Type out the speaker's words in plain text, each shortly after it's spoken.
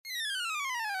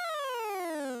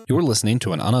You're listening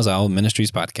to an Anazao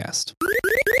Ministries podcast.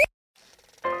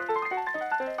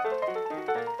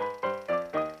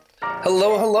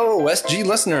 Hello, SG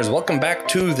listeners. Welcome back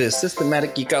to the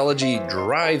Systematic Geekology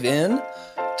Drive-In.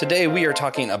 Today we are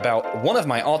talking about one of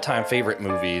my all-time favorite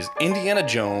movies, Indiana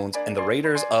Jones and the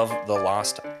Raiders of the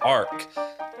Lost Ark.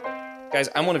 Guys,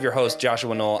 I'm one of your hosts,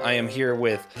 Joshua Knoll. I am here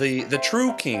with the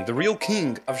true king, the real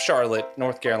king of Charlotte,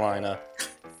 North Carolina,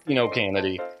 Kino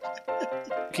Kennedy.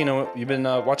 Kino, you been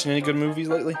watching any good movies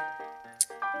lately?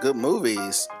 Good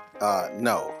movies?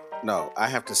 No. I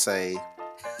have to say,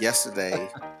 yesterday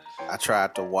I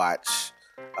tried to watch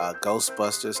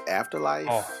Ghostbusters Afterlife.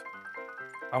 Oh,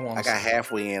 I got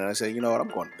halfway in and I said, you know what, I'm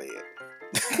going to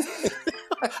bed.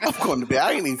 I'm going to bed.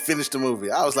 I ain't even finished the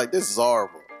movie. I was like, this is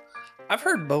horrible. I've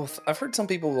heard both. I've heard some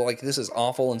people were like, this is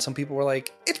awful, and some people were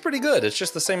like, it's pretty good. It's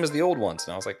just the same as the old ones.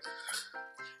 And I was like,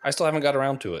 I still haven't got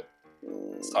around to it.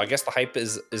 So I guess the hype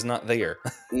is not there.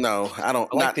 No, I don't.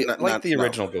 I like the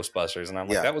original Ghostbusters, and I'm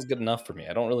like, that was good enough for me.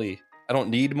 I don't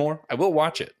need more. I will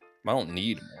watch it, but I don't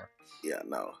need more. Yeah,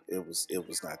 no, it was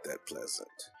not that pleasant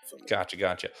for me.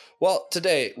 Gotcha. Well,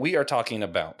 today we are talking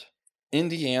about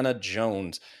Indiana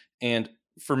Jones, and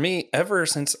for me, ever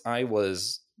since I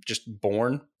was just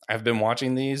born, I've been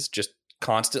watching these just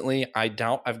constantly. I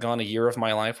doubt I've gone a year of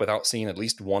my life without seeing at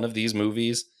least one of these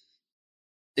movies.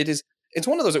 It's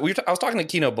one of those, I was talking to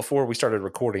Kino before we started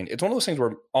recording. It's one of those things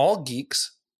where all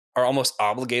geeks are almost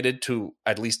obligated to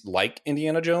at least like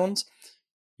Indiana Jones.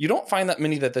 You don't find that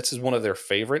many that this is one of their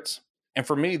favorites. And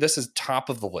for me, this is top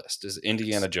of the list, is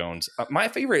Indiana Jones. My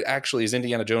favorite actually is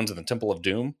Indiana Jones and the Temple of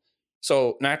Doom.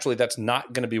 So naturally, that's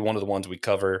not going to be one of the ones we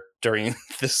cover during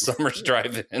this summer's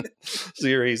drive-in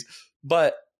series.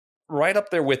 But right up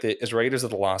there with it is Raiders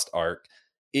of the Lost Ark.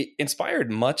 It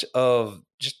inspired much of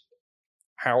just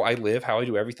how I live, how I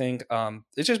do everything.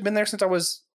 It's just been there since I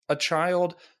was a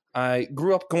child. I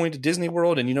grew up going to Disney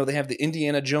World, and they have the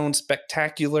Indiana Jones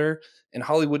Spectacular in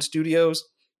Hollywood Studios.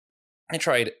 I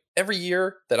tried every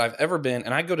year that I've ever been,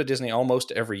 and I go to Disney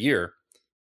almost every year.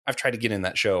 I've tried to get in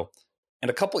that show. And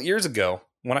a couple years ago,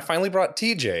 when I finally brought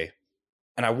TJ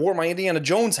and I wore my Indiana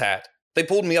Jones hat, they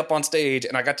pulled me up on stage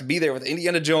and I got to be there with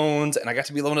Indiana Jones, and I got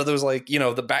to be one of those,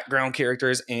 the background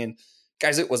characters. And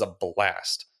guys, it was a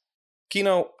blast.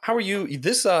 Kino, how are you?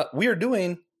 The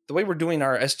way we're doing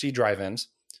our SG drive-ins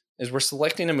is we're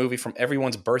selecting a movie from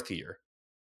everyone's birth year.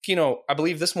 Kino, I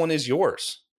believe this one is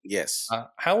yours. Yes.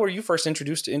 How were you first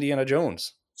introduced to Indiana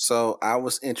Jones? So I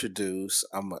was introduced,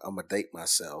 I'm gonna date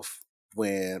myself,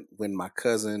 when my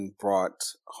cousin brought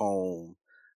home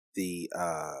the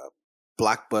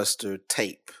Blockbuster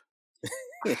tape.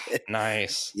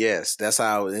 Nice. Yes, that's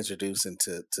how I was introduced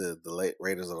into the late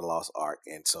Raiders of the Lost Ark,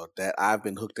 and so that I've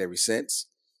been hooked ever since.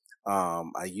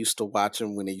 I used to watch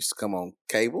them when they used to come on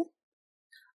cable,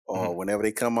 or whenever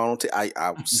they come on.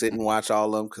 I would sit and watch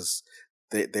all of them because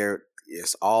they're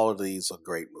all of these are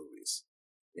great movies.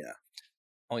 Yeah.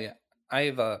 Oh yeah,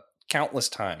 I've countless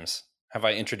times have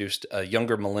I introduced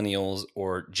younger millennials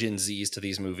or Gen Zs to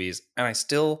these movies, and I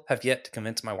still have yet to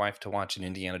convince my wife to watch an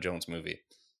Indiana Jones movie.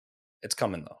 It's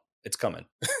coming, though. It's coming.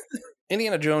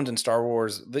 Indiana Jones and Star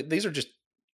Wars, these are just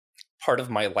part of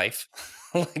my life.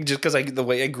 Just because the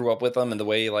way I grew up with them, and the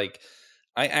way, I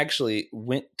actually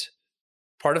went,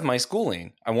 part of my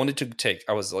schooling, I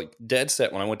was dead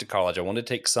set when I went to college. I wanted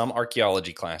to take some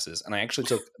archaeology classes, and I actually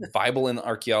took Bible and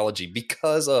archaeology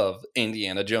because of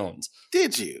Indiana Jones.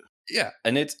 Did you? Yeah.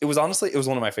 And it was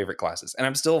one of my favorite classes. And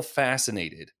I'm still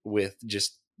fascinated with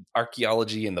just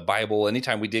archaeology and the Bible.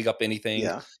 Anytime we dig up anything.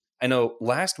 Yeah. I know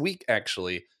last week,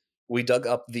 actually, we dug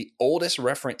up the oldest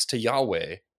reference to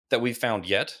Yahweh that we've found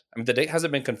yet. I mean, the date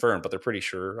hasn't been confirmed, but they're pretty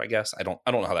sure, I guess. I don't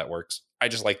know how that works. I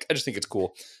just think it's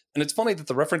cool. And it's funny that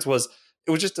the reference was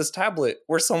just this tablet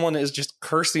where someone is just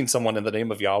cursing someone in the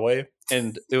name of Yahweh.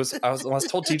 And I was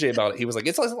told TJ about it. He was like,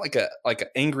 it's like an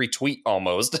angry tweet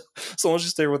almost. Someone's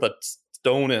just there with a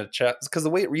stone in a chat, because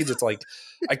the way it reads, it's like,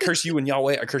 I curse you in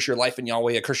Yahweh, I curse your life in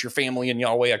Yahweh, I curse your family in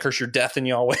Yahweh, I curse your death in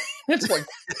Yahweh. It's like,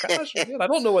 gosh, man, I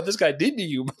don't know what this guy did to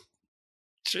you.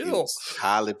 Chill.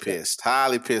 Highly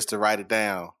pissed to write it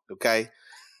down. Okay.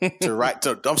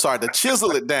 To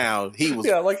chisel it down. He was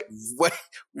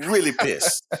really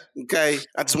pissed. Okay.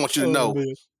 I just want you to know,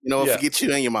 forget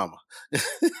you and your mama.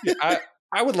 I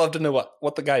would love to know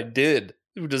what the guy did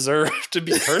who deserved to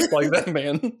be cursed like that,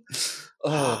 man.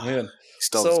 Oh man.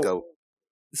 Stole his goat.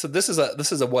 So this is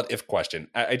a what if question.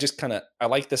 I just I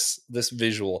like this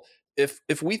visual.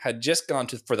 If we had just gone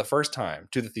for the first time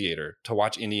to the theater to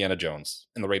watch Indiana Jones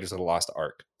and the Raiders of the Lost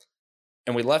Ark,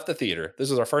 and we left the theater,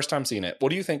 this was our first time seeing it, what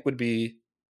do you think would you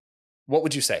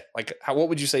say? What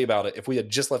would you say about it if we had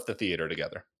just left the theater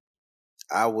together?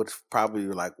 I would probably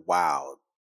be like, wow,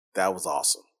 that was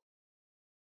awesome.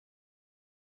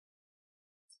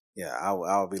 Yeah,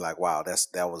 I would be like, wow,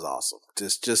 that was awesome.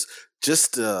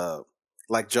 Just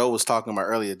like Joe was talking about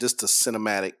earlier, just the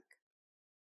cinematic,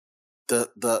 the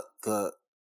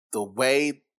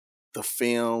way the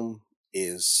film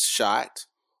is shot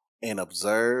and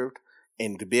observed,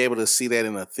 and to be able to see that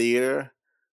in a theater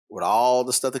with all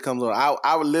the stuff that comes on,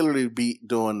 I would literally be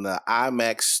doing the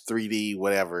IMAX 3D,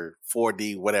 whatever,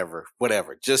 4D, whatever,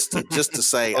 just to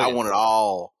say I want it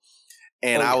all,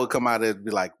 and I would come out and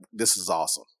be like, this is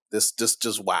awesome. This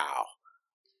just wow.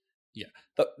 Yeah,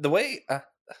 the way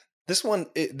this one,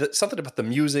 something about the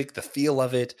music, the feel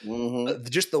of it,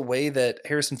 just the way that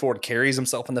Harrison Ford carries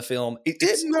himself in the film,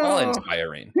 it's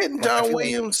awe-inspiring. Didn't John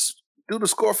Williams do the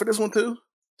score for this one too?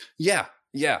 Yeah.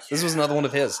 This was another one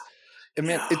of his. And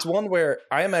man, it's one where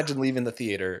I imagine leaving the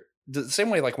theater the same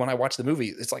way. Like when I watch the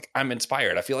movie, it's like I'm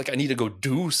inspired. I feel like I need to go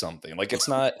do something. Like it's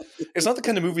not the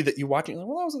kind of movie that you watch and you're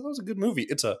like, well, that was a good movie.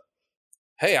 It's a,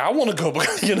 hey, I want to go,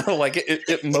 like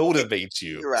it motivates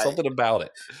you. Right. Something about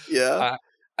it. Yeah.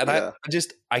 I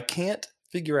can't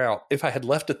figure out if I had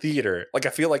left a theater. Like I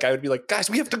feel like I would be like, guys,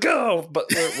 we have to go. But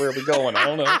where are we going? I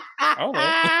don't know.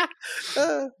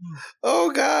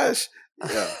 Oh gosh.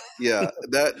 Yeah.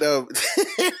 No.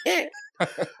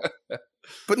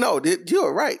 But no,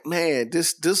 you're right, man.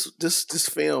 This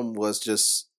film was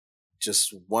just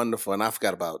wonderful, and I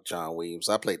forgot about John Williams.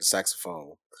 I played the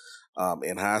saxophone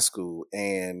in high school,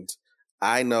 and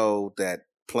I know that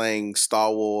playing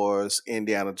Star Wars,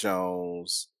 Indiana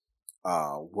Jones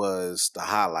was the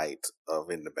highlight of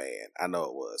In the Band. I know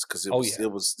it was because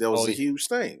it was a huge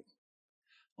thing.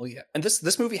 Oh yeah, and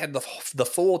this movie had the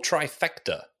full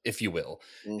trifecta, if you will.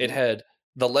 It had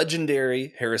the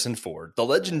legendary Harrison Ford, the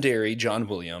legendary John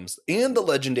Williams, and the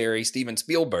legendary Steven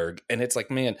Spielberg. And it's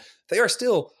like, man, they are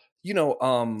still,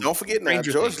 don't forget now,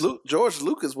 George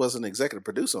Lucas was an executive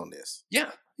producer on this. Yeah.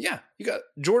 You got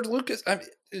George Lucas. I mean,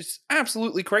 it's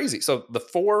absolutely crazy. So the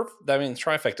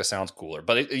trifecta sounds cooler,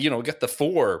 but we got the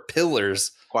 4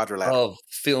 pillars of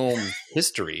film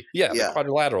history. Yeah, the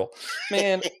quadrilateral.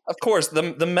 Man, of course,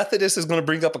 the Methodist is going to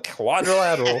bring up a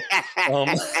quadrilateral.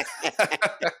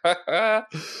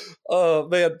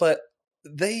 Man, but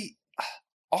they,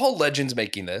 all legends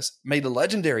making this, made a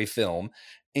legendary film,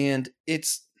 and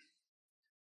it's,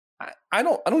 I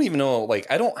don't even know, like,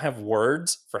 I don't have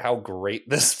words for how great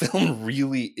this film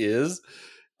really is.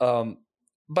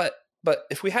 But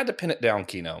if we had to pin it down,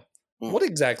 Kino, what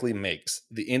exactly makes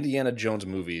the Indiana Jones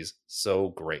movies so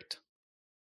great?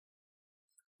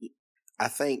 I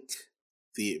think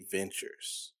the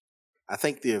adventures.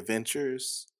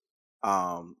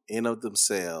 In of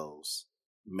themselves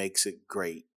makes it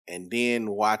great. And then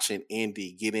watching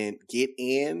Indy get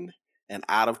in and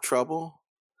out of trouble,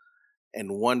 and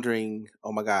wondering,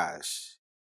 oh my gosh,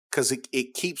 because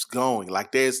it keeps going.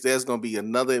 Like there's going to be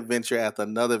another adventure after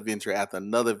another adventure after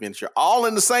another adventure, all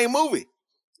in the same movie.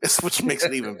 Which makes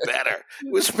it even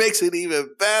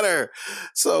better.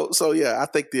 So yeah, I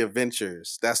think the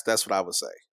adventures. That's what I would say.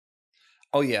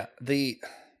 Oh yeah,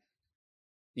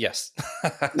 yes,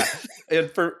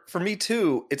 and for me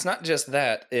too. It's not just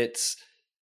that. It's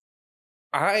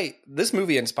this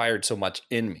movie inspired so much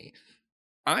in me.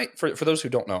 For those who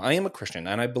don't know, I am a Christian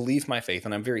and I believe my faith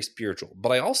and I'm very spiritual,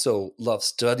 but I also love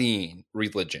studying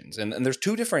religions. And there's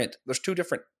two different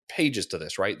pages to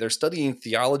this, right? There's studying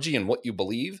theology and what you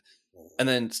believe, and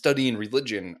then studying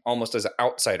religion almost as an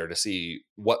outsider to see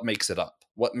what makes it up,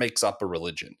 what makes up a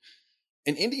religion.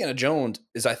 And Indiana Jones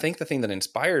is, I think, the thing that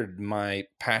inspired my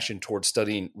passion towards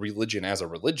studying religion as a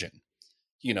religion,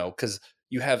 because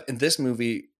you have in this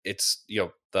movie, it's,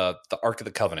 the Ark of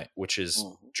the Covenant, which is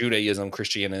Judaism,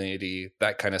 Christianity,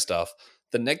 that kind of stuff.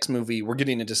 The next movie, we're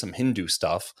getting into some Hindu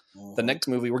stuff. The next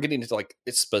movie, we're getting into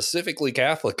it's specifically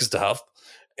Catholic stuff.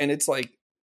 And it's like,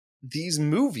 these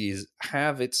movies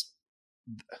have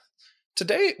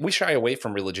today we shy away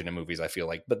from religion in movies, I feel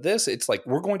like. But this, it's like,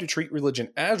 we're going to treat religion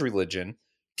as religion,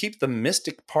 keep the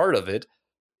mystic part of it,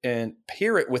 and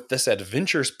pair it with this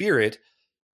adventure spirit.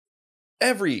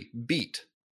 Every beat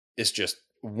is just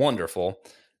wonderful.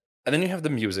 And then you have the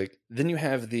music. Then you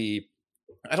have I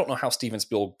don't know how Steven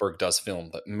Spielberg does film,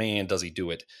 but man, does he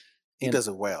do it. He does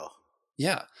it well.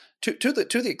 Yeah. To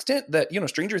the extent that,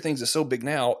 Stranger Things is so big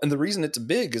now. And the reason it's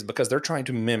big is because they're trying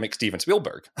to mimic Steven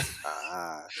Spielberg.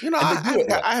 I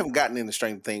haven't gotten into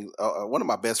Stranger Things. One of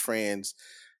my best friends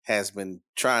has been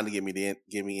trying to get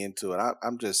me into it. I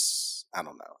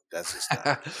don't know. That's just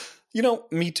not.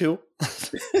 Me too.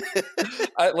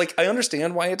 I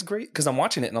understand why it's great because I'm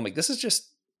watching it and I'm like, this is just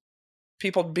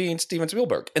people being Steven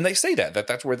Spielberg, and they say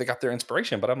that's where they got their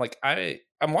inspiration. But I'm like,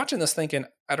 I'm watching this thinking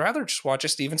I'd rather just watch a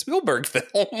Steven Spielberg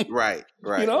film. Right.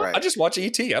 I just watch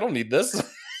E.T. I don't need this.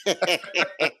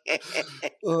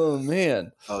 Oh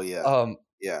man. Oh yeah.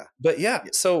 Yeah. But yeah,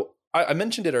 so I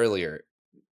mentioned it earlier,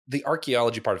 the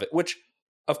archaeology part of it, which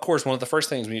of course one of the first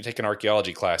things when you take an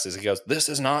archiology class is he goes, "This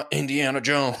is not Indiana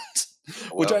Jones,"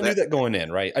 which I knew that going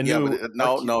in, right? I knew.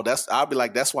 No. I'll be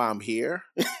like, that's why I'm here.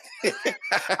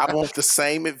 I want the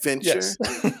same adventure.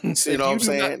 Yes. You know what I'm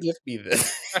saying? Gift me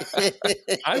this.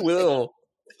 I will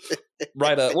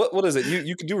write a what is it?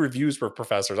 You can do reviews for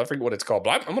professors. I forget what it's called,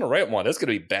 but I'm going to write one. It's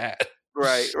going to be bad.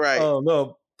 Right. Oh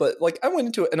no, but like I went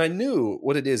into it and I knew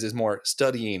what it is more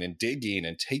studying and digging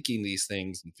and taking these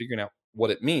things and figuring out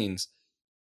what it means.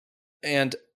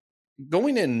 And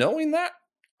going in knowing that,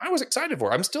 I was excited for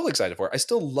it. I'm still excited for it. I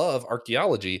still love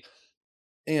archaeology,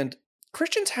 and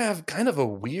Christians have kind of a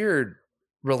weird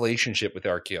relationship with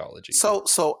archaeology. So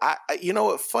I you know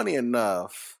what? Funny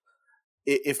enough,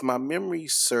 if my memory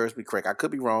serves me correct, I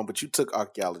could be wrong, but you took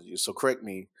archaeology, so correct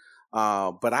me.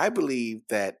 But I believe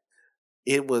that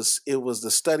it was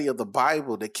the study of the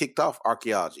Bible that kicked off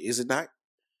archaeology. Is it not?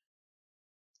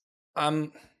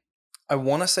 I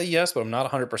want to say yes, but I'm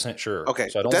not 100% sure. Okay,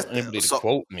 so I don't want anybody to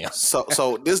quote me.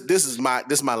 So this is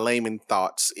my layman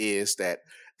thoughts is that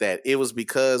it was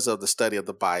because of the study of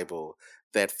the Bible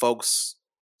that folks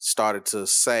started to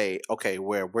say, okay,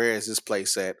 where is this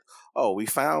place at? Oh, we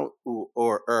found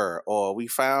or we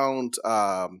found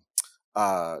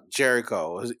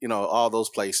Jericho, all those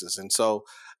places. And so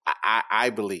I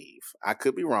believe, I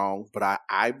could be wrong, but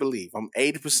I believe, I'm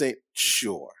 80%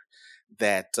 sure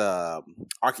that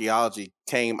archaeology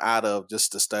came out of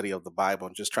just the study of the Bible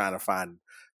and just trying to find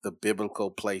the biblical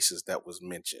places that was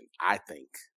mentioned, I think.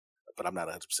 But I'm not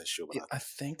 100% sure. I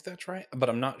think that's right, but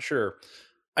I'm not sure.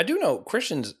 I do know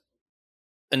Christians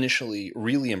initially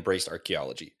really embraced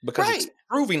archaeology because it's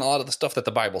proving a lot of the stuff that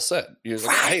the Bible said. You're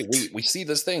like, hey, we see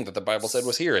this thing that the Bible said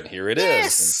was here, and here it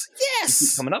is. And you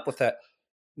keep coming up with that.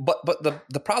 But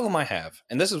the problem I have,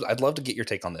 and this is, I'd love to get your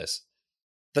take on this.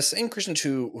 The same Christians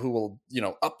who will,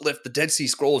 uplift the Dead Sea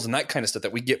Scrolls and that kind of stuff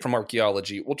that we get from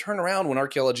archaeology will turn around when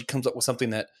archaeology comes up with something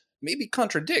that maybe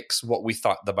contradicts what we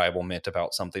thought the Bible meant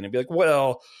about something and be like,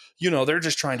 well, they're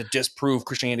just trying to disprove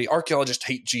Christianity. Archaeologists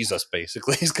hate Jesus,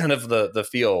 basically, is kind of the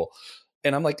feel.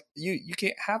 And I'm like, you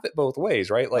can't have it both ways,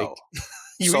 right? Like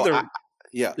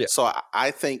So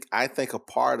I think a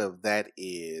part of that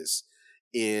is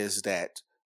that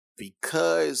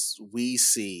because we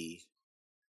see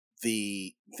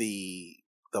the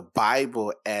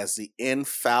Bible as the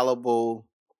infallible,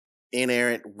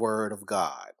 inerrant word of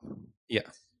God. Yeah.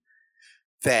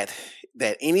 That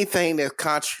anything that's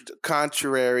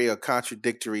contrary or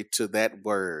contradictory to that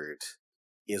word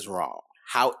is wrong.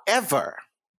 However,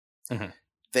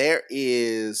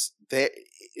 here's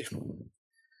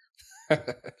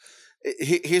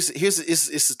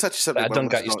it's a touchy subject. I done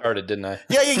got you started, didn't I?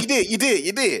 Yeah, you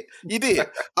did.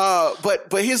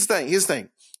 But here's the thing.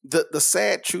 The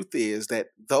sad truth is that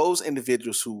those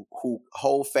individuals who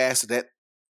hold fast to that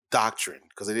doctrine,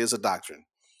 because it is a doctrine,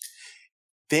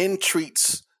 then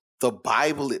treats the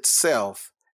Bible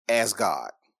itself as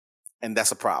God, and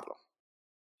that's a problem.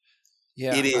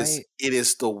 Yeah, it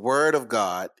is the word of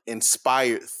God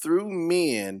inspired through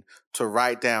men to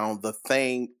write down the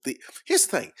thing. Here's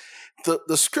the thing: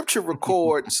 the Scripture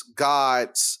records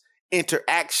God's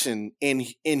interaction in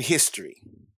history.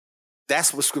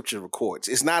 That's what Scripture records.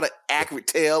 It's not an accurate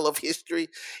tale of history.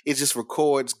 It just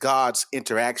records God's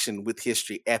interaction with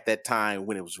history at that time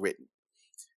when it was written.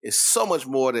 It's so much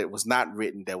more that was not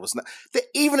written, that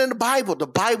even in the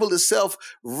Bible itself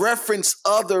reference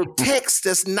other texts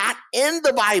that's not in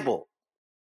the Bible.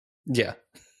 Yeah.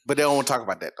 But they don't want to talk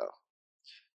about that, though.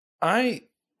 I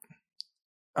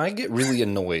get really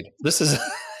annoyed. This is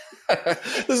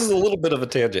this is a little bit of a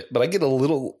tangent, but I get a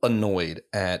little annoyed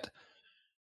at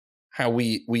how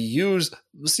we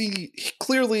see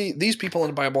clearly these people in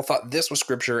the Bible thought this was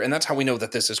Scripture, and that's how we know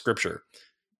that this is Scripture.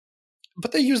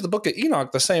 But they use the Book of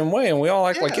Enoch the same way, and we all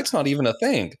act like it's not even a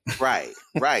thing. Right.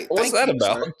 What's that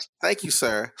about? Sir. Thank you,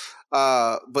 sir.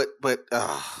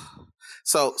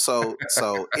 So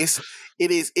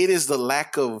it is the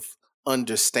lack of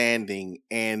understanding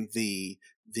and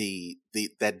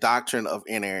that doctrine of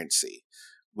inerrancy,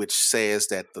 which says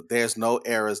that there's no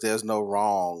errors, there's no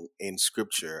wrong in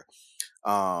Scripture,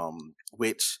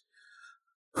 which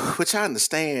I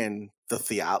understand the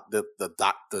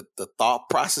thought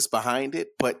process behind it,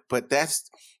 but that's,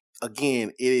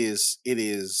 again, it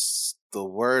is the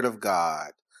word of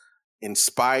God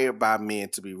inspired by men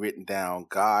to be written down,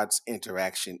 God's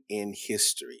interaction in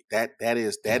history. That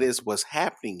is what's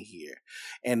happening here.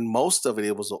 And most of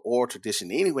it was an oral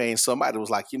tradition anyway. And somebody was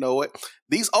like, you know what?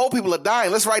 These old people are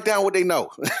dying. Let's write down what they know.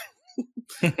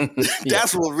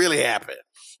 That's what really happened.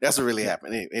 That's what really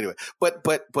happened. Anyway,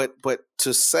 but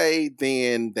to say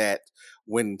then that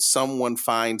when someone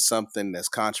finds something that's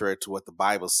contrary to what the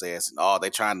Bible says, and they're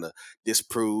trying to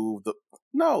disprove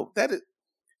that is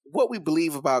what we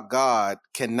believe about God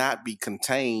cannot be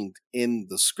contained in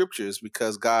the scriptures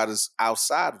because God is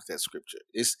outside of that scripture.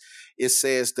 It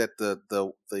says that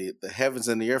the heavens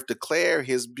and the earth declare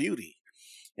His beauty.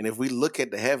 And if we look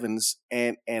at the heavens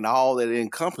and all that it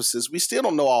encompasses, we still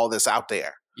don't know all that's out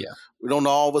there. Yeah. We don't know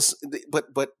all this,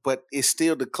 but it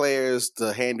still declares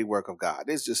the handiwork of God.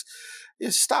 It's just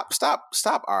stop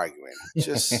arguing.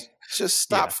 Just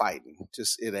stop fighting.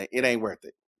 Just it ain't worth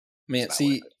it. Man,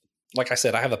 see, like I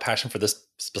said, I have a passion for this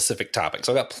specific topic.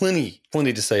 So I got plenty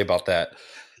to say about that.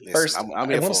 Listen, first, I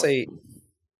want to say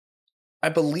I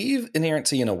believe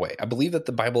inerrancy in a way. I believe that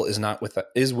the Bible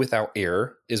is without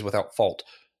error, is without fault.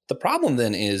 The problem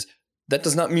then is that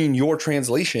does not mean your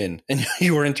translation and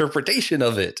your interpretation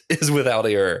of it is without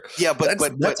error. Yeah, but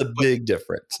that's a big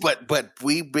difference. But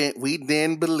we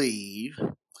then believe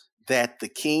that the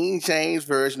King James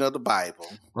version of the Bible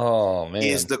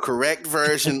is the correct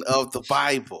version of the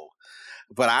Bible.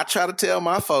 But I try to tell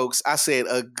my folks, I said,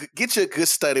 get you a good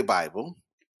study Bible.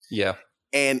 Yeah.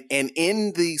 And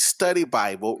in the study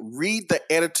Bible, read the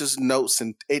editor's notes,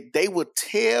 and they will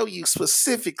tell you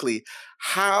specifically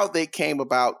how they came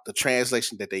about the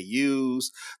translation that they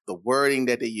use, the wording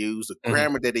that they use, the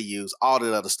grammar that they use, all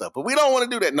that other stuff. But we don't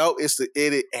want to do that. No,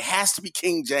 it has to be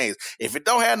King James. If it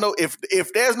don't have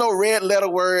if there's no red letter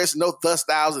words, no thus,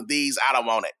 thous, and these, I don't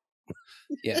want it.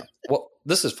 Yeah. Well,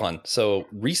 this is fun. So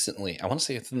recently, I want to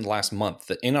say within the last month,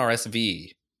 the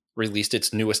NRSV released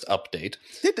its newest update.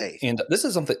 Did they? And this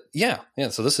is something, yeah.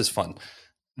 So this is fun.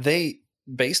 They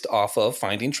based off of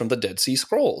findings from the Dead Sea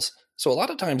Scrolls. So a lot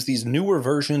of times these newer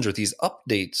versions or these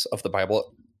updates of the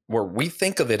Bible, where we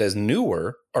think of it as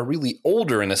newer, are really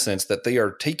older in a sense that they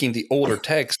are taking the older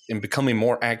text and becoming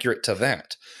more accurate to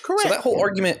that. Correct. So that whole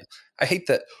argument, I hate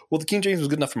that, well, the King James was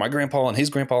good enough for my grandpa and his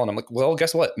grandpa. And I'm like, well,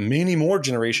 guess what? Many more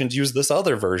generations use this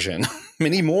other version.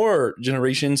 Many more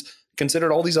generations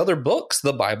considered all these other books,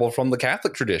 the Bible from the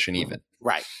Catholic tradition even.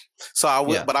 Right. So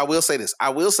but I will say this. I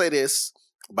will say this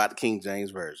about the King James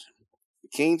Version. The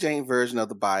King James Version of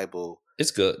the Bible.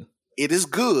 It's good. It is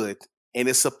good, and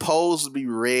it's supposed to be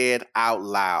read out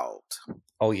loud.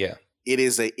 Oh, yeah. It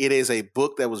is a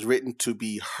book that was written to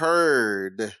be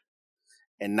heard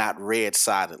and not read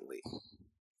silently.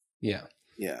 Yeah.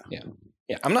 Yeah. Yeah.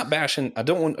 Yeah, I'm not bashing. I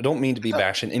don't mean to be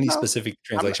bashing any specific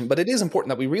translation, but it is important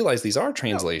that we realize these are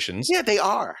translations. Yeah, they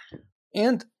are.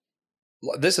 And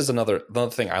this is another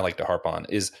thing I like to harp on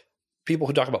is people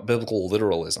who talk about biblical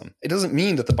literalism. It doesn't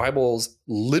mean that the Bible's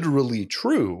literally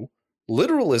true.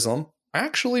 Literalism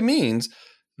actually means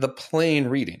the plain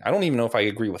reading. I don't even know if I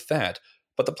agree with that,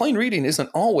 but the plain reading isn't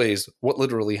always what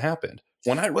literally happened.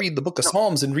 When I read the book of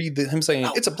Psalms and read him saying,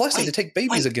 it's a blessing to take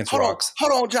babies against rocks.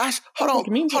 Hold on, Josh. Hold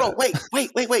on. Wait.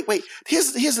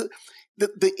 Here's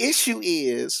the issue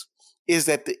is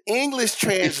that the English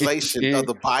translation of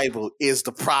the Bible is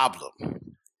the problem.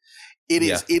 It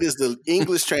is the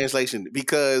English translation,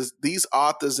 because these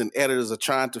authors and editors are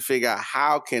trying to figure out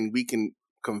how we can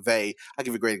convey. I'll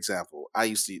give you a great example. I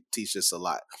used to teach this a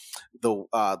lot.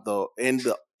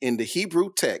 In the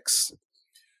Hebrew text,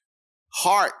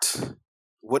 heart,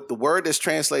 what the word that's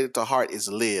translated to heart is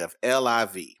liv,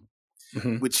 L-I-V,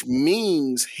 which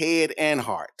means head and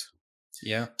heart.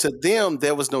 Yeah. To them,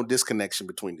 there was no disconnection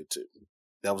between the two.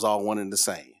 That was all one and the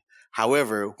same.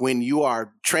 However, when you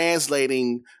are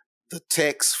translating the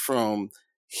text from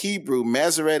Hebrew,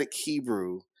 Masoretic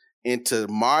Hebrew, into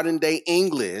modern day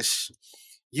English,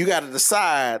 you got to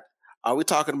decide, are we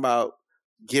talking about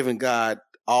giving God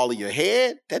all of your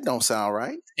head? That don't sound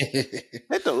right.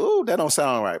 that don't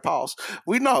sound right. Pause.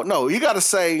 No, you got to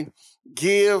say,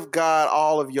 give God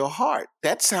all of your heart.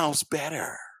 That sounds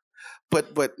better.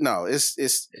 But no, it's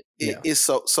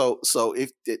so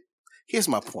here's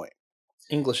my point.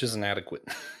 English is inadequate.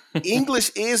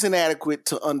 English is inadequate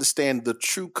to understand the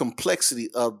true complexity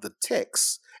of the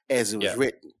text as it was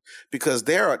written, because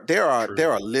there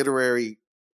are literary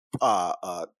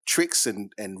tricks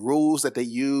and rules that they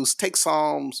use. Take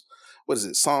Psalms. What is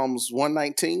it? Psalms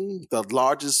 119, the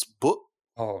largest book.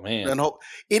 Oh man! And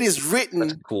it is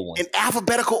written cool in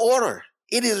alphabetical order.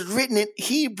 It is written in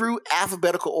Hebrew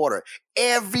alphabetical order.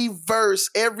 Every verse,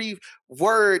 every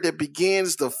word that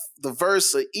begins the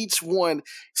verse of each one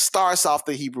starts off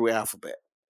the Hebrew alphabet.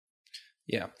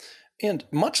 Yeah. And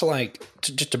much like,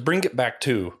 just to bring it back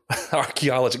to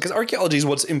archaeology, because archaeology is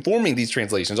what's informing these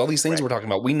translations, all these things we're talking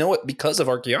about, we know it because of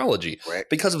archaeology,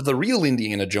 because of the real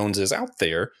Indiana Joneses out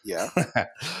there. Yeah.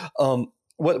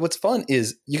 What's fun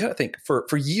is you got to think for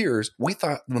years, we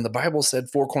thought when the Bible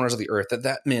said 4 corners of the earth,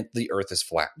 that meant the earth is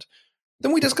flat.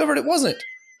 Then we discovered it wasn't.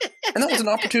 And that was an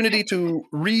opportunity to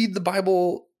read the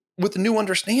Bible with a new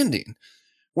understanding.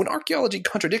 When archaeology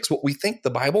contradicts what we think the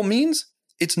Bible means,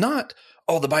 it's not,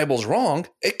 oh, the Bible's wrong.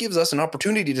 It gives us an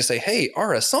opportunity to say, hey,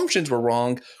 our assumptions were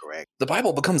wrong. Correct. The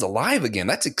Bible becomes alive again.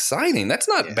 That's exciting. That's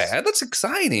not bad. That's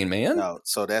exciting, man. No,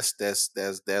 so there's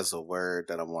a word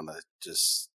that I want to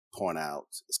just point out.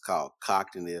 It's called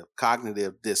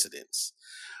cognitive dissonance.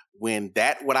 When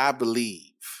what I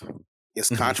believe is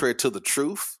contrary to the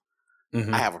truth,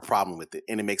 I have a problem with it,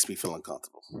 and it makes me feel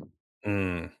uncomfortable.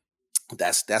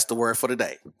 That's the word for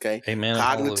today. Okay. Amen.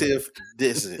 Cognitive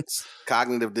dissonance.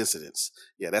 Cognitive dissonance.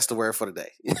 Yeah, that's the word for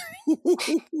today.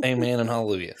 Amen and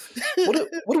hallelujah. What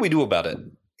do we do about it?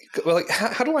 Like,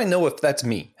 how do I know if that's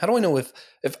me? How do I know if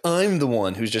I'm the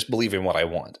one who's just believing what I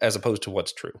want as opposed to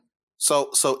what's true?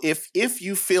 So if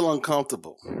you feel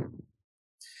uncomfortable,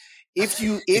 if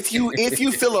you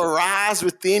feel a rise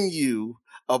within you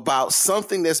about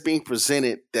something that's being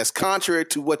presented that's contrary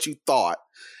to what you thought,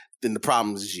 then the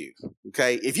problem is you.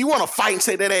 Okay? If you want to fight and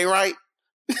say that ain't right,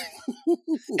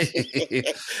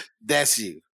 that's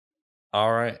you.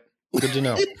 All right. Good to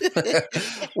know.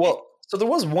 Well, so there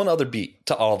was one other beat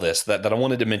to all this that I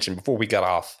wanted to mention before we got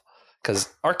off, because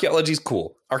archaeology is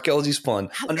cool. Archaeology is fun.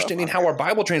 Understanding how our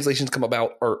Bible translations come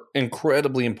about are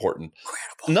incredibly important.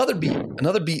 Another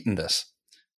beat in this.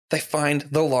 They find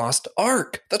the lost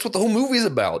Ark. That's what the whole movie is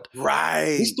about.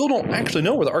 Right. We still don't actually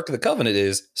know where the Ark of the Covenant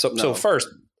is. So first,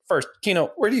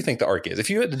 Kino, where do you think the Ark is? If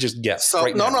you had to just guess. So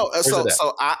now,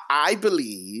 So I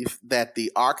believe that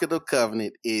the Ark of the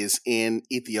Covenant is in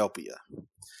Ethiopia.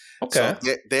 Okay.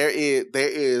 So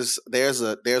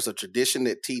there's a tradition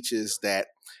that teaches that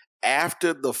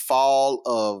after the fall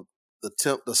of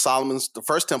the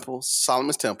first temple,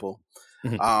 Solomon's temple,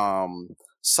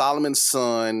 Solomon's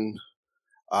son,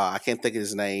 I can't think of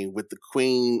his name, with the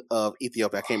queen of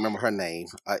Ethiopia. I can't remember her name.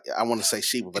 I want to say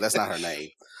Sheba, but that's not her name.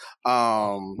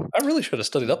 I really should have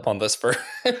studied up on this first.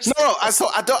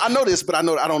 I know this, but I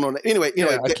don't know that. Anyway,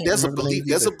 there's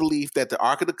a belief that the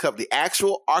Ark of the Covenant, the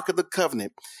actual Ark of the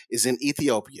Covenant, is in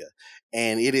Ethiopia,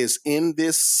 and it is in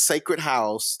this sacred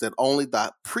house that only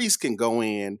the priest can go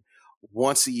in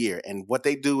once a year. And what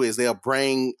they do is they'll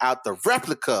bring out the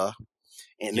replica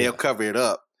and they'll cover it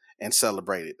up and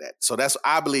celebrated that. So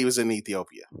I believe is in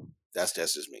Ethiopia. That's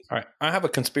just me. All right. I have a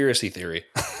conspiracy theory.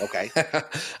 Okay.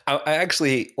 I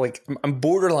actually, I'm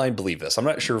borderline believe this. I'm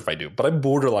not sure if I do, but I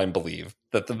borderline believe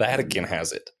that the Vatican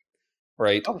has it.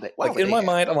 Right? In my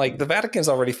mind, I'm like, the Vatican's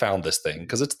already found this thing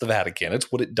because it's the Vatican.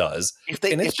 It's what it does. If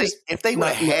they would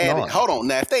have had it, hold on.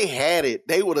 Now, if they had it,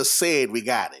 they would have said we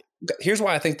got it. Here's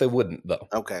why I think they wouldn't, though.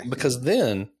 Okay. Because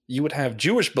then you would have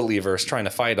Jewish believers trying to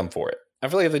fight them for it. I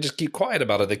feel like if they just keep quiet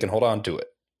about it, they can hold on to it.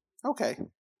 Okay,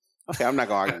 I'm not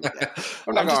going to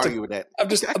argue with that.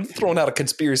 I'm throwing out a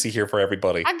conspiracy here for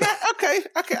everybody. Okay.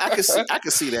 I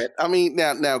can see that. I mean,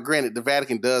 now, granted, the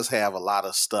Vatican does have a lot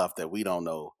of stuff that we don't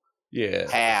know.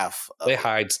 Yeah. They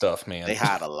hide stuff, man. They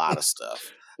hide a lot of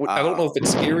stuff. I don't know if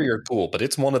it's scary or cool, but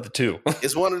it's one of the two.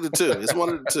 It's one of the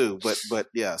two. But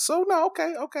yeah. So no,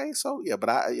 okay. So yeah, but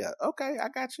I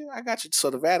got you.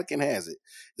 So the Vatican has it.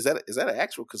 Is that an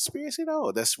actual conspiracy though?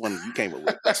 Or that's one you came up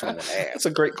with? That's one I asked. That's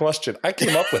a great question. I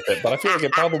came up with it, but I feel like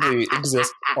it probably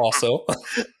exists also.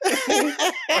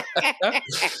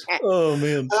 Oh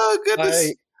man. Oh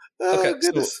goodness.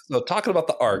 Goodness. So talking about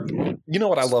the Ark, you know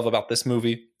what I love about this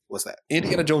movie? What's that?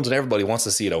 Indiana Jones and everybody wants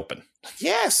to see it open.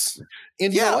 Yes.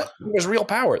 And you know what? There's real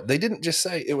power. They didn't just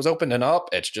say it was open and up.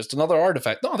 It's just another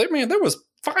artifact. No, there was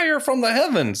fire from the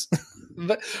heavens.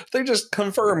 They just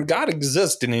confirm God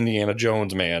exists in Indiana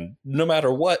Jones, man. No matter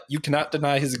what, you cannot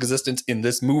deny his existence in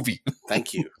this movie.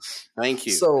 Thank you.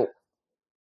 So,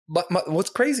 but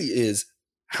what's crazy is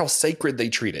how sacred they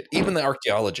treat it. Even the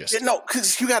archaeologists. Yeah, no,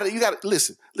 because you gotta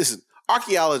listen.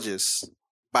 Archaeologists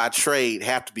by trade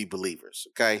have to be believers.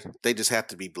 Okay, they just have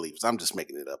to be believers. I'm just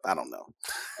making it up. I don't know.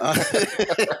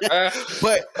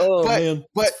 But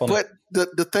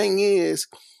the thing is,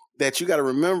 that you got to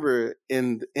remember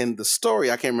in the story.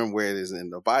 I can't remember where it is in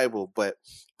the Bible, but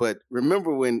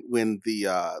remember when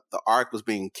the ark was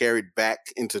being carried back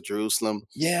into Jerusalem,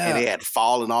 and Yeah. it had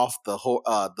fallen off the whole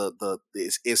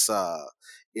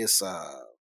its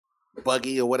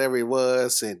buggy or whatever it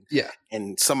was, Yeah.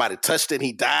 and somebody touched it and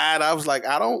he died. I was like,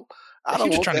 I don't He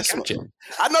was want trying that to catch smoke. it.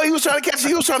 I know he was trying to catch it.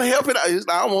 He was trying to help it. I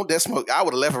don't want that smoke. I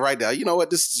would have left it right there. You know what?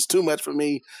 This is just too much for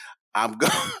me. I'm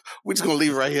going. We're just gonna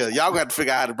leave it right here. Y'all got to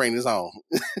figure out how to bring this home.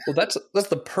 Well, that's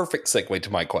the perfect segue to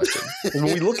my question. When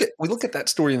we look at that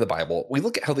story in the Bible, we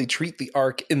look at how they treat the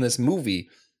ark in this movie.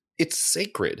 It's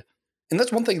sacred, and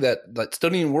that's one thing that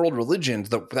studying world religions,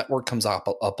 that word comes up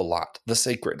a lot. The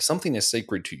sacred, something is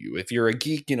sacred to you. If you're a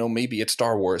geek, maybe it's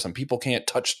Star Wars, and people can't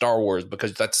touch Star Wars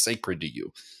because that's sacred to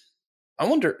you. I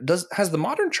wonder, has the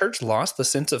modern church lost the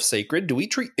sense of sacred? Do we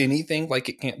treat anything like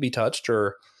it can't be touched,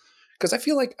 or because I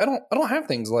feel like I don't have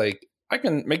things like I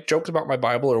can make jokes about my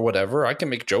Bible or whatever. I can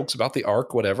make jokes about the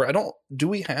ark, whatever. Do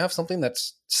we have something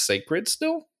that's sacred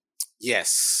still?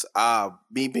 Yes.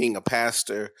 Me being a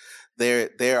pastor,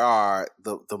 there are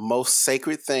the most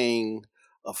sacred thing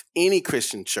of any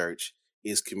Christian church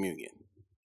is communion.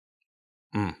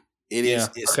 It is.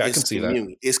 Okay, I can see communion.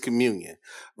 that. It's communion.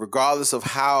 Regardless of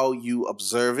how you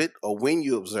observe it or when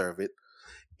you observe it,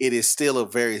 it is still a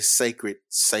very sacred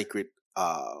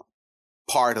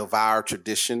part of our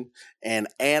tradition and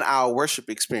our worship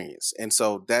experience. And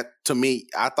so that, to me,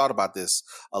 I thought about this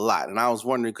a lot, and I was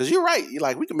wondering, because you're right. You're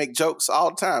like, we can make jokes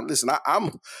all the time. Listen,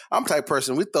 I'm the type of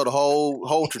person, we throw the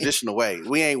whole tradition away.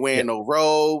 We ain't wearing no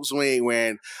robes. I'm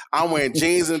wearing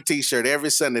jeans and a t-shirt every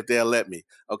Sunday if they'll let me.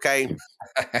 Okay.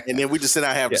 And then we just sit down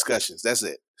and have discussions. That's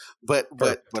it. But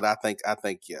I think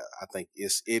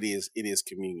it is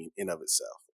communion in of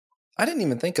itself. I didn't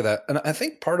even think of that. And I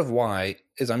think part of why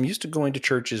is I'm used to going to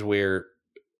churches where,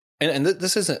 and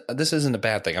this isn't a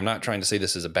bad thing. I'm not trying to say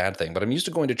this is a bad thing, but I'm used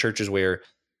to going to churches where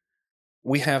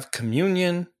we have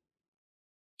communion.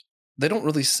 They don't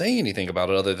really say anything about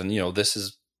it other than,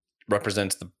 this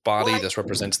represents the body. What? This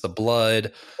represents the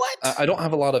blood. What? I don't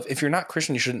have a lot of, if you're not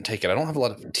Christian, you shouldn't take it. I don't have a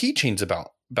lot of teachings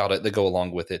about it that go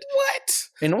along with it. What?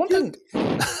 And one thing...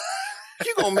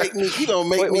 You gonna make me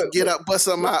get up, bust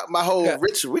up my whole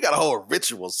ritual. We got a whole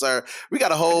ritual, sir. We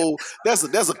got a whole there's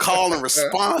a call and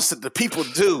response that the people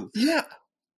do. Yeah.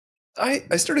 I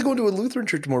started going to a Lutheran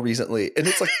church more recently, and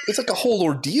it's like a whole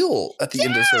ordeal at the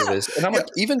end of service. And I'm like,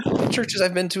 even the churches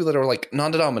I've been to that are like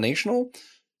non-denominational,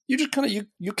 you just kind of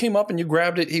you came up and you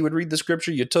grabbed it. He would read the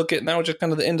scripture, you took it, and that was just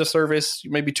kind of the end of service.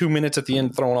 Maybe 2 minutes at the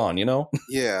end thrown on,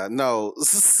 Yeah, no.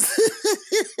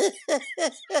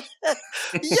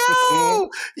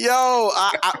 yo,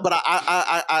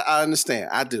 I understand.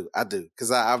 I do,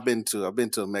 because I've been to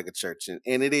a mega church, and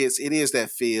it is that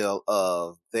feel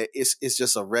of that. It's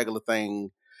just a regular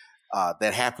thing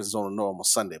that happens on a normal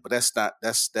Sunday, but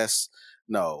that's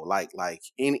no, like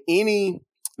in any.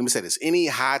 Let me say this: any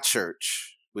high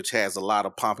church, which has a lot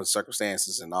of pomp and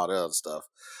circumstances and all the other stuff,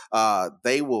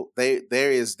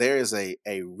 there is a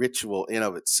ritual in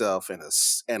of itself and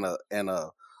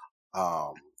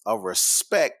a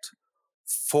respect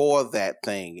for that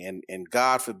thing. And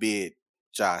God forbid,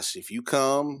 Josh, if you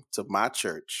come to my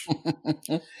church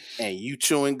and you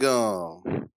chewing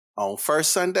gum on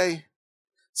first Sunday,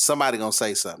 somebody gonna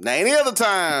say something. Now any other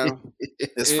time,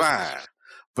 it's fine,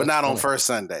 but not on first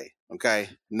Sunday. Okay,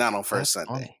 not on first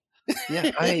Sunday.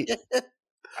 Yeah, I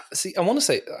see. I want to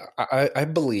say I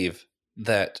believe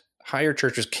that higher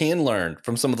churches can learn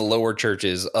from some of the lower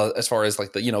churches as far as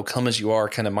like the come as you are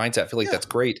kind of mindset. I feel like that's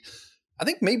great. I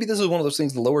think maybe this is one of those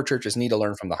things the lower churches need to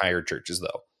learn from the higher churches,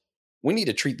 though. We need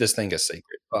to treat this thing as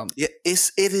sacred. Yeah, it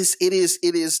is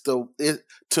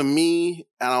to me.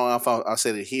 I don't know if I'll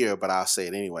say it here, but I'll say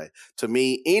it anyway. To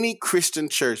me, any Christian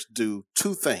church do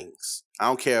two things. I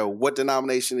don't care what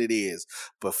denomination it is,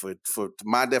 but for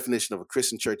my definition of a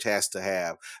Christian church has to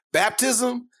have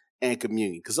baptism and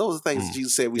communion, because those are things that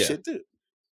Jesus said we should do.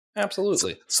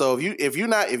 Absolutely. So if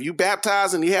you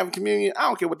baptize and you have communion, I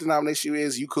don't care what denomination you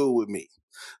is, you cool with me.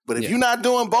 But if you're not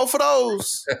doing both of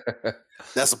those,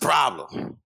 that's a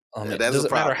problem. Does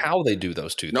it matter how they do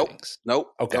those two things?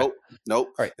 Nope. Okay. Nope. All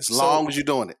right. As long as you're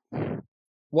doing it.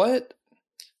 What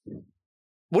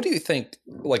do you think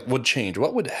would change?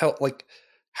 What would help?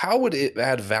 How would it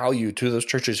add value to those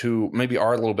churches who maybe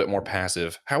are a little bit more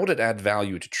passive? How would it add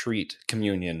value to treat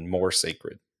communion more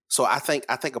sacred? So I think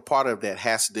a part of that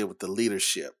has to do with the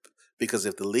leadership, because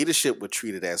if the leadership would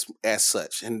treat it as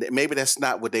such, and maybe that's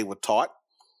not what they were taught,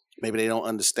 maybe they don't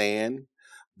understand,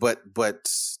 but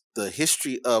the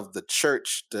history of the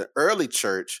church, the early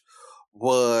church,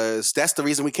 that's the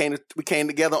reason we came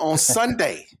together on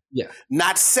Sunday,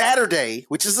 not Saturday,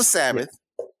 which is the Sabbath.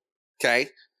 Okay,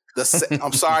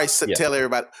 I'm sorry to tell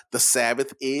everybody, the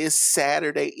Sabbath is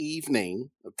Saturday evening.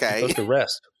 Okay, you're supposed to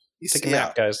rest. Take a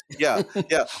nap, guys. yeah.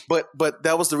 But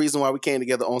that was the reason why we came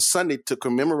together on Sunday, to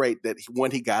commemorate that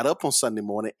when he got up on Sunday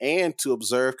morning and to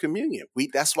observe communion.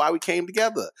 That's why we came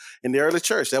together in the early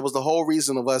church. That was the whole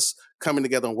reason of us coming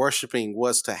together and worshiping,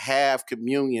 was to have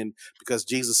communion, because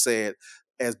Jesus said,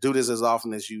 do this as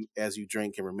often as you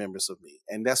drink in remembrance of me.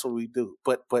 And that's what we do.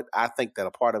 But I think that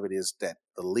a part of it is that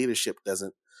the leadership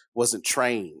wasn't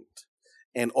trained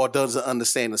or doesn't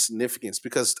understand the significance,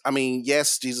 because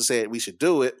yes, Jesus said we should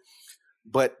do it,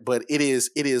 but it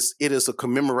is a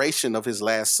commemoration of his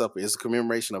Last Supper. It's a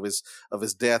commemoration of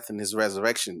his death and his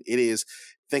resurrection. It is,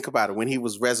 think about it, when he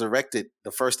was resurrected,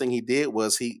 the first thing he did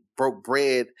was he broke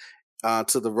bread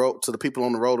to the people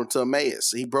on the road into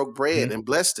Emmaus. He broke bread and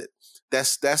blessed it.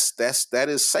 That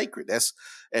is sacred.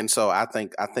 And so I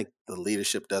think the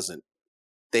leadership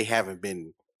they haven't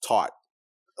been taught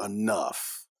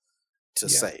enough to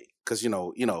say, because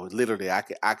literally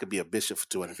I could be a bishop for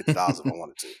 $250 if I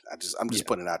wanted to. I'm just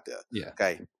putting it out there. Yeah.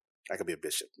 Okay, I could be a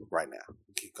bishop right now.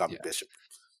 You can call me bishop.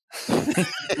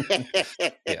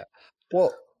 Yeah.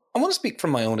 Well, I want to speak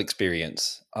from my own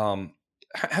experience.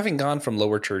 Having gone from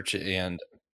lower church and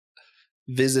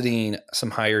visiting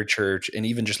some higher church, and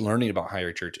even just learning about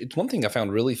higher church, it's one thing I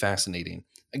found really fascinating.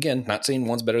 Again, not saying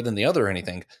one's better than the other or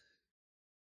anything.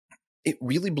 It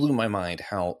really blew my mind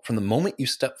how, from the moment you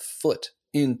step foot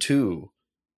into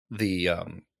the,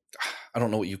 I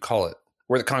don't know what you call it,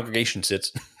 where the congregation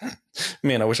sits.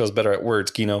 Man, I wish I was better at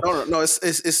words, Kino. No.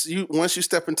 It's you. Once you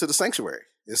step into the sanctuary,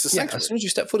 it's the sanctuary. As soon as you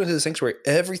step foot into the sanctuary,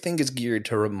 everything is geared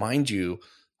to remind you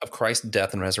of Christ's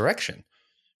death and resurrection.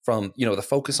 From, the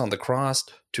focus on the cross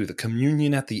to the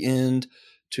communion at the end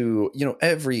to,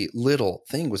 every little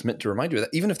thing was meant to remind you of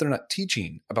that, even if they're not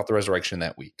teaching about the resurrection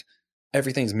that week.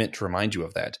 Everything's meant to remind you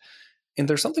of that. And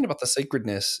there's something about the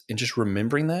sacredness in just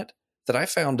remembering that I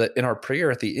found that in our prayer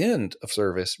at the end of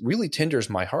service really tenders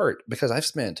my heart, because I've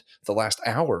spent the last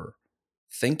hour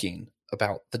thinking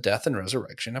about the death and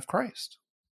resurrection of Christ.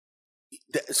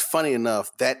 It's funny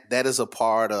enough, that is a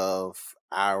part of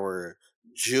our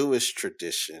Jewish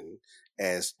tradition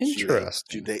as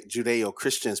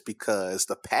Judeo-Christians, because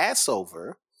the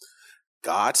Passover,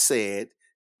 God said,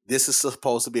 this is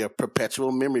supposed to be a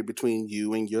perpetual memory between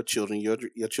you and your children,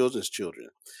 your children's children.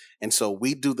 And so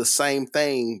we do the same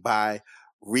thing by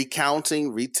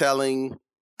retelling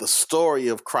the story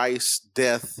of Christ's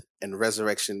death and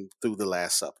resurrection through the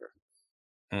Last Supper.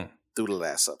 Through the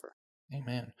Last Supper.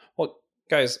 Amen. Well,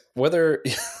 guys, whether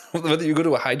you go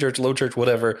to a high church, low church,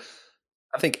 whatever,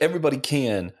 I think everybody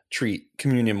can treat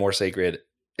communion more sacred.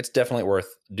 It's definitely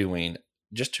worth doing,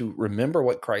 just to remember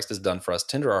what Christ has done for us,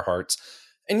 tender our hearts.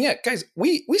 And yet, guys,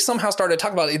 we somehow started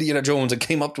talking about Indiana Jones and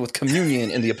came up with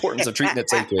communion and the importance of treating it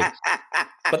sacred.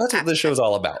 But that's what this show's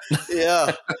all about.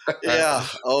 Yeah.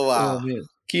 Oh, wow.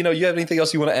 Kino, you have anything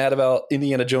else you want to add about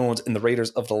Indiana Jones and the Raiders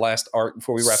of the Lost Ark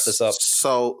before we wrap this up?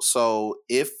 So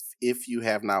if you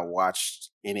have not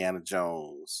watched Indiana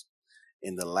Jones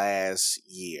in the last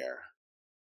year,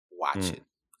 watch it.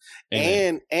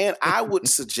 Amen. And I would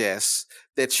suggest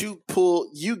that you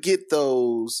get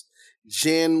those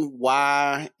Gen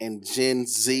Y and Gen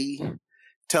Z,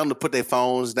 tell them to put their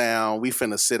phones down. We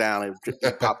finna sit down and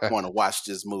eat popcorn and watch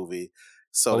this movie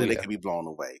so that they can be blown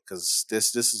away, because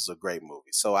this is a great movie.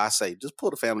 So I say just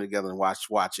pull the family together and watch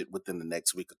it within the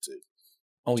next week or two.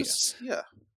 Yes. Yeah.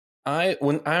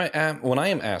 When I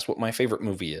am asked what my favorite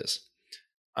movie is,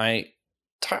 I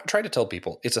try to tell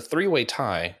people it's a 3-way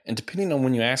tie, and depending on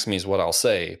when you ask me is what I'll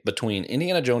say, between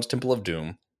Indiana Jones Temple of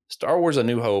Doom, Star Wars A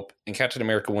New Hope, and Captain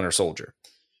America Winter Soldier.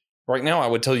 Right now, I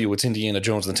would tell you it's Indiana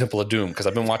Jones and the Temple of Doom, because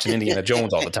I've been watching Indiana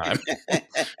Jones all the time.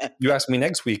 You ask me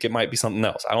next week, it might be something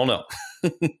else. I don't know.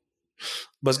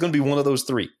 But it's going to be one of those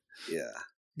 3. Yeah.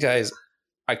 Guys,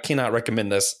 I cannot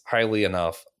recommend this highly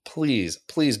enough. Please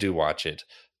do watch it.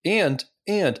 And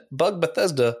bug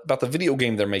Bethesda about the video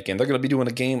game they're making. They're going to be doing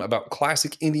a game about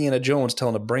classic Indiana Jones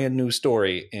telling a brand new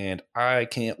story, and I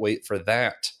can't wait for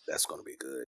that. That's going to be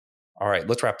good. All right,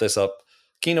 let's wrap this up.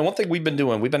 Kino, one thing we've been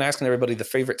doing, we've been asking everybody the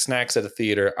favorite snacks at a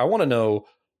theater. I want to know,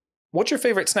 what's your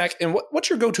favorite snack, and what's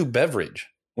your go-to beverage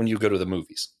when you go to the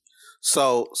movies?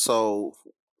 So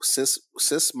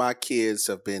since my kids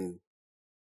have been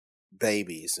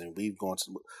babies and we've gone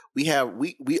to,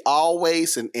 we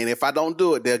always, and if I don't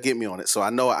do it, they'll get me on it. So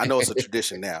I know it's a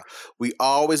tradition now. We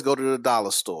always go to the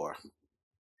dollar store,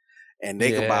 and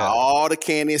they can buy all the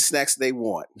candy and snacks they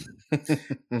want.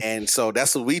 And so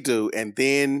that's what we do. And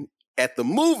then At the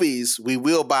movies, we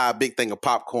will buy a big thing of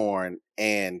popcorn,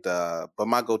 and but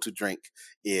my go-to drink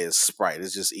is Sprite.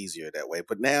 It's just easier that way.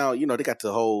 But now, they got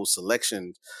the whole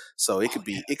selection, so it could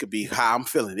be how I'm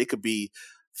feeling. It could be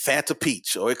Fanta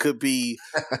Peach, or it could be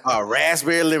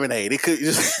raspberry lemonade. It could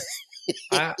just.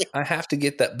 I have to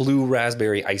get that blue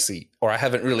raspberry icy, or I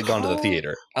haven't really gone to the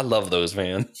theater. I love those,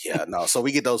 man. Yeah, no. So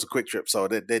we get those a Quick Trip, so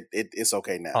it's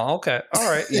okay now. Oh, okay, all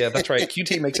right. Yeah, that's right.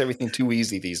 QT makes everything too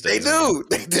easy these days.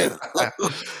 They do.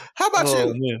 How about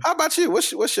you? Man. How about you?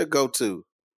 What's your go-to?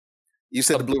 You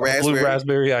said the blue raspberry. Blue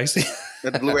raspberry icy.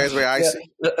 The blue raspberry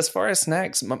icy. Yeah. As far as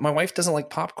snacks, my wife doesn't like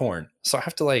popcorn, so I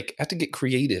have to get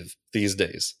creative these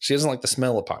days. She doesn't like the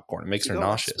smell of popcorn; it makes her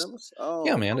nauseous. Oh,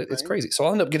 yeah, man, it's crazy. So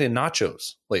I'll end up getting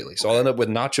nachos lately. So I'll end up with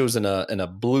nachos in a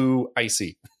blue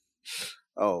icy.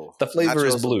 Oh, the flavor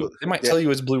is blue. They might tell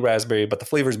you it's blue raspberry, but the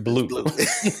flavor is blue.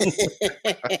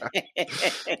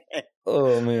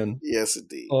 Oh man. Yes,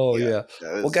 indeed. Oh yeah.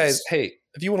 Well, guys, hey,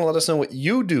 if you want to let us know what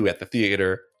you do at the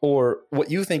theater or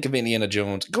what you think of Indiana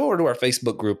Jones, go over to our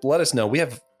Facebook group. Let us know. We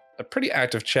have a pretty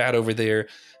active chat over there.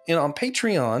 And on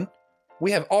Patreon,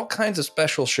 we have all kinds of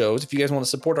special shows. If you guys want to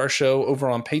support our show over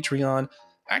on Patreon,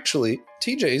 actually,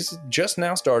 TJ's just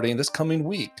now starting this coming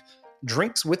week.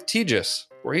 Drinks with TJ's,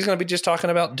 where he's going to be just talking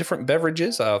about different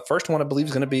beverages. First one, I believe,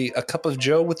 is going to be a cup of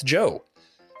Joe with Joe.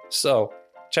 So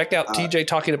check out TJ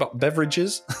talking about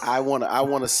beverages. I want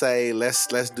to say let's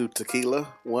do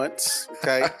tequila once,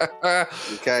 okay?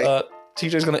 Okay.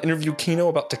 TJ's going to interview Kino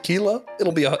about tequila.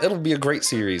 It'll be a great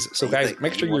series. So guys,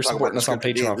 make sure you're supporting us on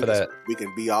Patreon for that. We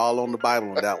can be all on the Bible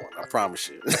on that one. I promise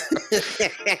you.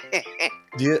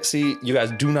 Yeah, see, you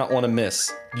guys do not want to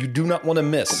miss. You do not want to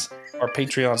miss our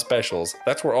Patreon specials.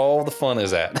 That's where all the fun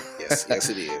is at. Yes,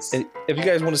 it is. And if you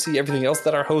guys want to see everything else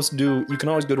that our hosts do, you can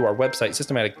always go to our website,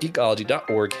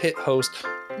 systematicgeekology.org, hit host.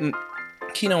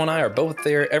 Kino and I are both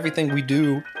there. Everything we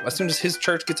do, as soon as his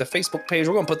church gets a Facebook page,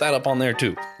 we're going to put that up on there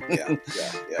too. Yeah.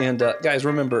 And guys,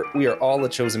 remember, we are all a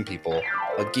chosen people,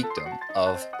 a geekdom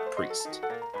of priests.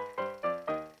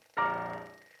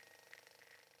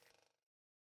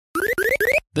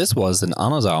 This was an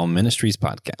Anazao Ministries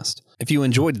podcast. If you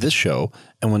enjoyed this show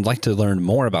and would like to learn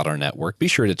more about our network, be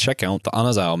sure to check out the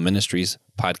Anazao Ministries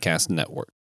podcast network.